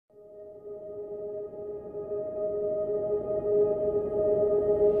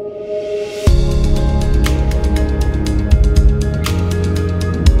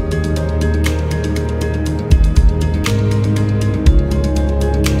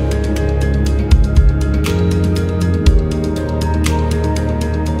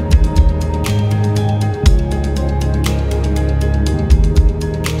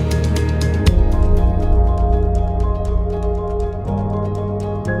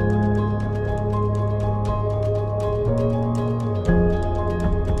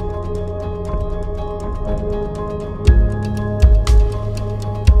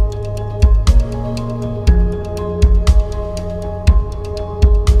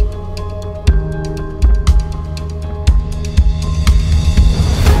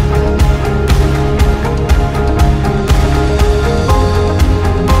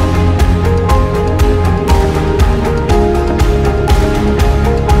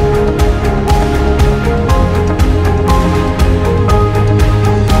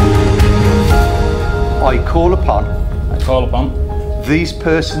these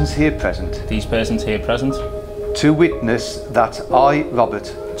persons here present, to witness that I,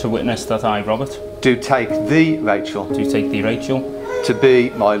 Robert, do take thee, Rachel, to be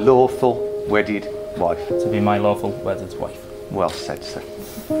my lawful wedded wife. Well said, sir.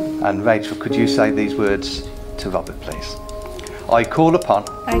 And Rachel, could you say these words to Robert, please? I call upon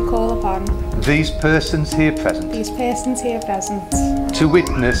these persons here present, to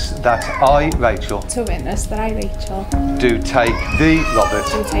witness that I, Rachel, do take thee, Robert,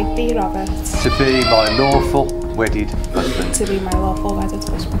 to be my lawful wedded husband.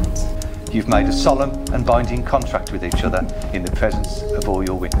 You've made a solemn and binding contract with each other in the presence of all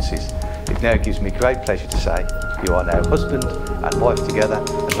your witnesses. It now gives me great pleasure to say you are now husband and wife together.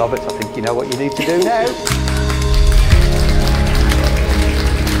 And Robert, I think you know what you need to do now.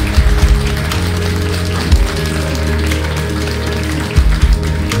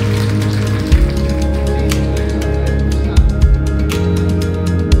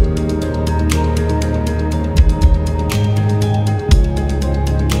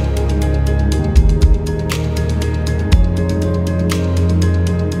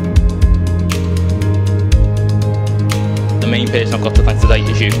 The main person I've got to thank today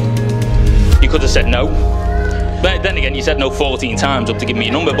is you. You could have said no. But then again, you said no 14 times up to give me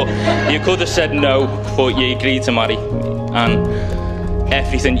a number, but you could have said no, but you agreed to marry. And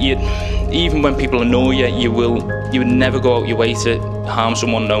everything, even when people annoy you, you would never go out your way to harm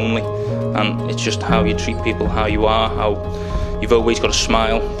someone knowingly. And it's just how you treat people, how you are, how you've always got a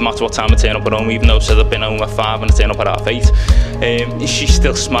smile, no matter what time I turn up at home. Even though I said I've been home at 5 and I turn up at 8:30. She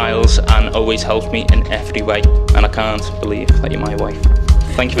still smiles and always helps me in every way, and I can't believe that you're my wife.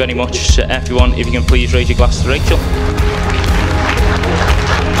 Thank you very much to everyone. If you can please raise your glass to Rachel.